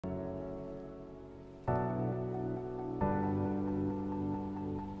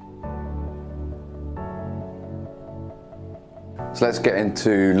So let's get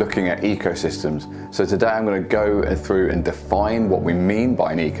into looking at ecosystems. So today I'm going to go through and define what we mean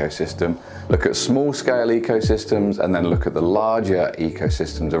by an ecosystem, look at small scale ecosystems, and then look at the larger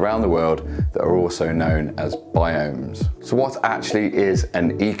ecosystems around the world that are also known as biomes. So what actually is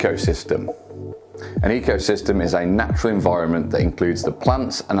an ecosystem? An ecosystem is a natural environment that includes the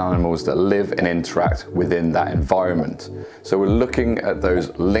plants and animals that live and interact within that environment. So we're looking at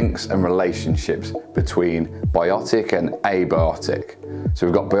those links and relationships between biotic and abiotic. So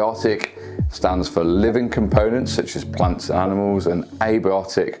we've got biotic stands for living components such as plants and animals, and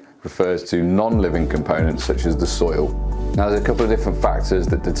abiotic refers to non-living components such as the soil. Now there's a couple of different factors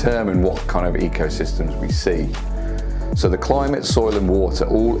that determine what kind of ecosystems we see. So the climate, soil and water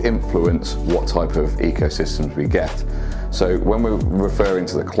all influence what type of ecosystems we get. So when we're referring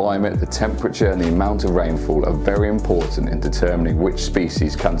to the climate, the temperature and the amount of rainfall are very important in determining which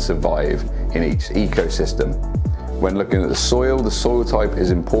species can survive in each ecosystem. When looking at the soil type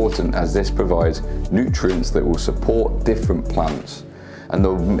is important as this provides nutrients that will support different plants. And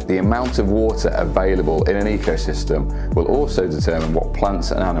the amount of water available in an ecosystem will also determine what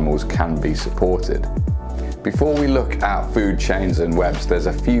plants and animals can be supported. Before we look at food chains and webs, there's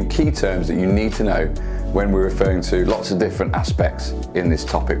a few key terms that you need to know when we're referring to lots of different aspects in this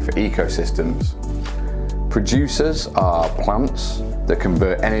topic for ecosystems. Producers are plants that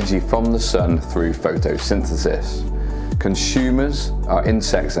convert energy from the sun through photosynthesis. Consumers are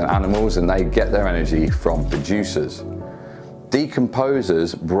insects and animals, and they get their energy from producers.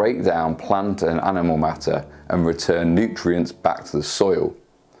 Decomposers break down plant and animal matter and return nutrients back to the soil.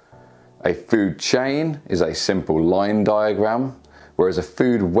 A food chain is a simple line diagram, whereas a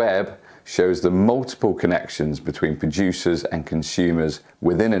food web shows the multiple connections between producers and consumers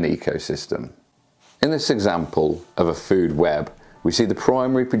within an ecosystem. In this example of a food web, we see the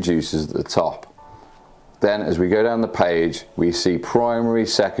primary producers at the top. Then as we go down the page, we see primary,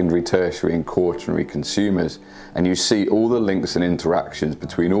 secondary, tertiary and quaternary consumers, and you see all the links and interactions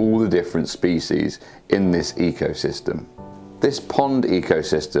between all the different species in this ecosystem. This pond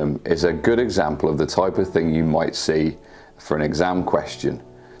ecosystem is a good example of the type of thing you might see for an exam question.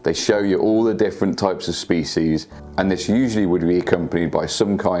 They show you all the different types of species, and this usually would be accompanied by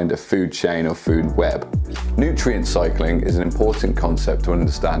some kind of food chain or food web. Nutrient cycling is an important concept to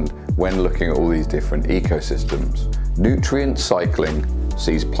understand when looking at all these different ecosystems. Nutrient cycling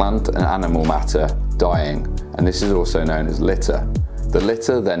sees plant and animal matter dying, and this is also known as litter. The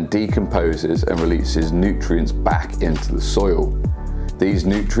litter then decomposes and releases nutrients back into the soil. These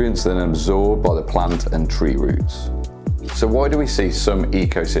nutrients then are absorbed by the plant and tree roots. So why do we see some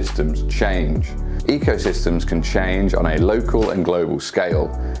ecosystems change? Ecosystems can change on a local and global scale,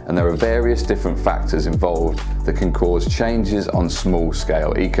 and there are various different factors involved that can cause changes on small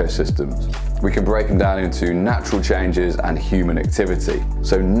scale ecosystems. We can break them down into natural changes and human activity.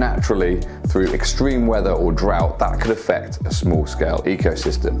 So naturally, through extreme weather or drought, that could affect a small scale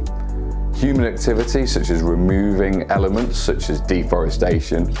ecosystem. Human activity, such as removing elements such as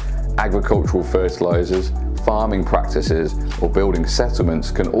deforestation, agricultural fertilizers, farming practices or building settlements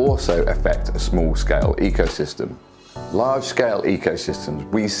can also affect a small-scale ecosystem. Large-scale ecosystems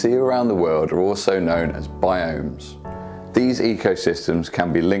we see around the world are also known as biomes. These ecosystems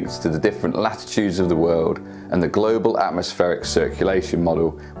can be linked to the different latitudes of the world, and the global atmospheric circulation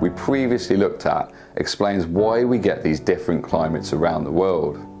model we previously looked at explains why we get these different climates around the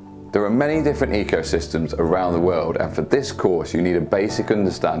world. There are many different ecosystems around the world, and for this course you need a basic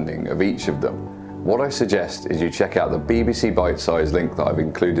understanding of each of them. What I suggest is you check out the BBC Bite-Size link that I've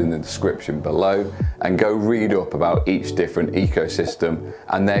included in the description below and go read up about each different ecosystem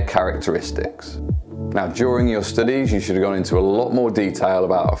and their characteristics. Now during your studies you should have gone into a lot more detail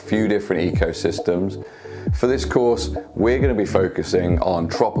about a few different ecosystems. For this course we're going to be focusing on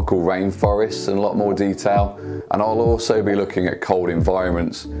tropical rainforests in a lot more detail, and I'll also be looking at cold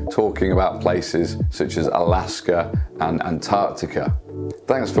environments, talking about places such as Alaska and Antarctica.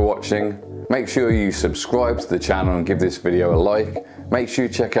 Thanks for watching. Make sure you subscribe to the channel and give this video a like. Make sure you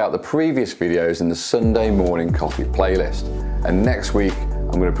check out the previous videos in the Sunday morning coffee playlist. And next week,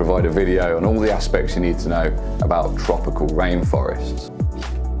 I'm going to provide a video on all the aspects you need to know about tropical rainforests.